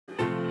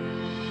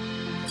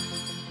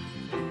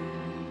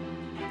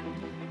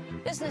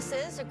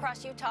Businesses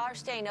across Utah are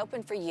staying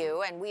open for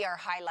you, and we are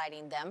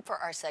highlighting them for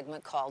our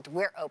segment called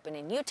We're Open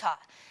in Utah.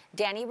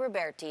 Danny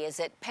Roberti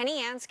is at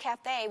Penny Ann's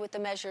Cafe with the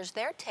measures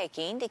they're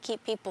taking to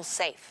keep people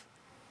safe.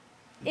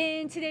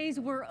 In today's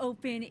We're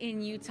Open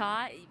in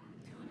Utah,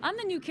 I'm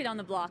the new kid on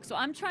the block, so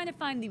I'm trying to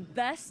find the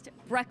best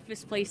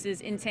breakfast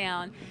places in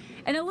town.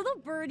 And a little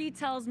birdie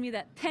tells me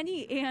that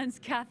Penny Ann's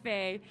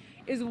Cafe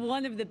is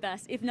one of the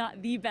best, if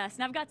not the best.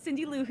 And I've got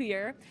Cindy Lou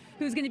here,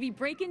 who's going to be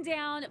breaking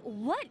down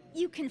what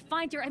you can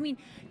find here. I mean,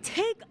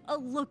 take a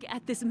look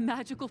at this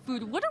magical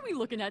food. What are we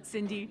looking at,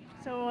 Cindy?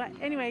 So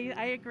anyway,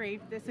 I agree.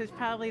 This is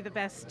probably the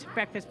best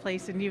breakfast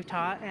place in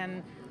Utah,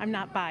 and I'm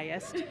not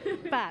biased.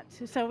 But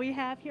so we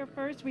have here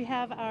first, we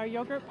have our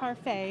yogurt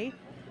parfait.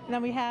 And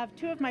then we have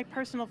two of my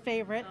personal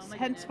favorites,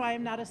 hence why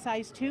I'm not a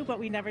size 2, but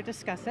we never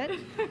discuss it.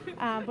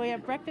 We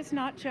have breakfast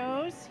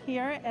nachos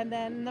here, and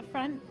then in the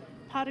front,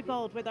 pot of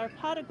gold. With our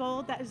pot of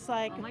gold, that is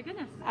like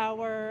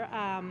our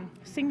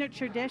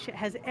signature dish. It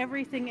has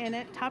everything in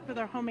it, topped with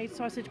our homemade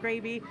sausage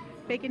gravy,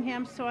 bacon,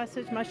 ham,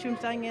 sausage,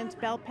 mushrooms, onions,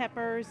 bell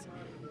peppers.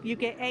 You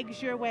get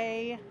eggs your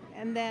way,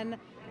 and then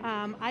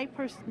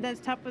that's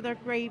topped with our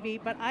gravy,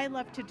 but I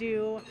love to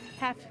do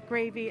half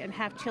gravy and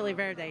half chili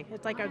verde.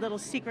 It's like our little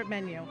secret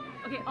menu.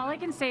 Okay, all I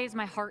can say is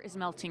my heart is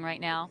melting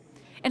right now.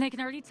 And I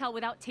can already tell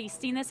without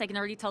tasting this, I can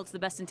already tell it's the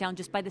best in town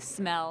just by the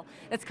smell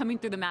that's coming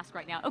through the mask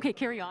right now. Okay,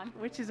 carry on.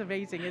 Which is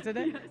amazing, isn't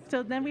it?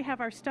 So then we have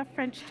our stuffed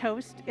French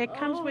toast. It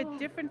comes with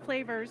different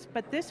flavors,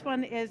 but this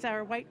one is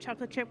our white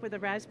chocolate chip with a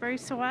raspberry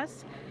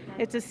sauce.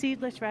 It's a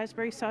seedless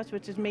raspberry sauce,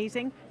 which is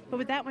amazing. But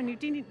with that one, you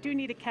do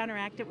need to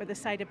counteract it with a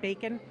side of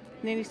bacon.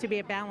 And there needs to be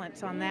a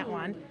balance on that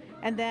one.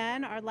 And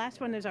then our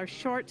last one is our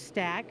short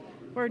stack.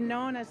 We're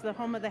known as the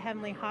home of the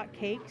heavenly hot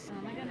cakes,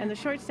 and the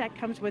short stack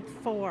comes with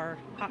 4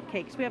 hot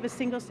cakes. We have a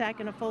single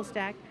stack and a full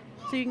stack,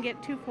 so you can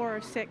get 2, 4,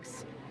 or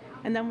 6.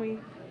 And then we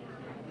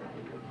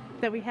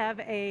have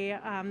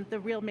the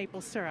real maple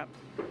syrup.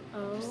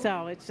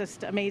 So it's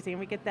just amazing.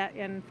 We get that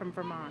in from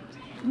Vermont.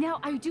 Now,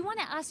 I do want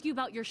to ask you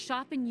about your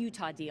Shop in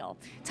Utah deal.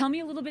 Tell me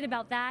a little bit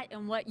about that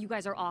and what you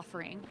guys are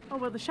offering. Oh,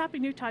 well, the Shop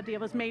in Utah deal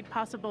was made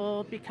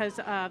possible because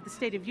of the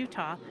state of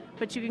Utah,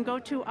 but you can go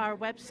to our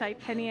website,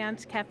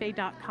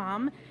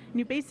 pennyannscafe.com, and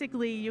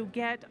you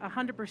get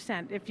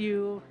 100%. If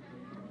you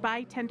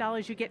buy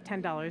 $10, you get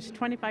 $10.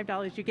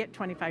 $25, you get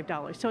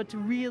 $25. So it's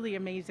really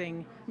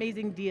amazing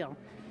deal.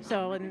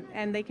 So,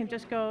 and they can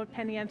just go to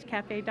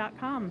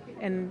pennyannscafe.com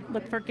and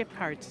look for gift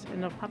cards,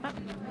 and they'll pop up.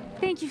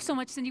 Thank you so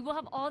much, Cindy. We'll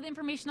have all the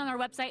information on our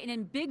website, and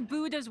in Big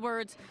Buddha's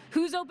words,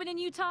 who's open in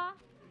Utah?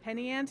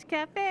 Penny Ann's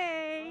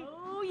Cafe.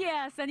 Oh,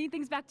 yeah. Sending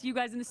things back to you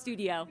guys in the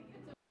studio.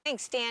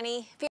 Thanks, Danny.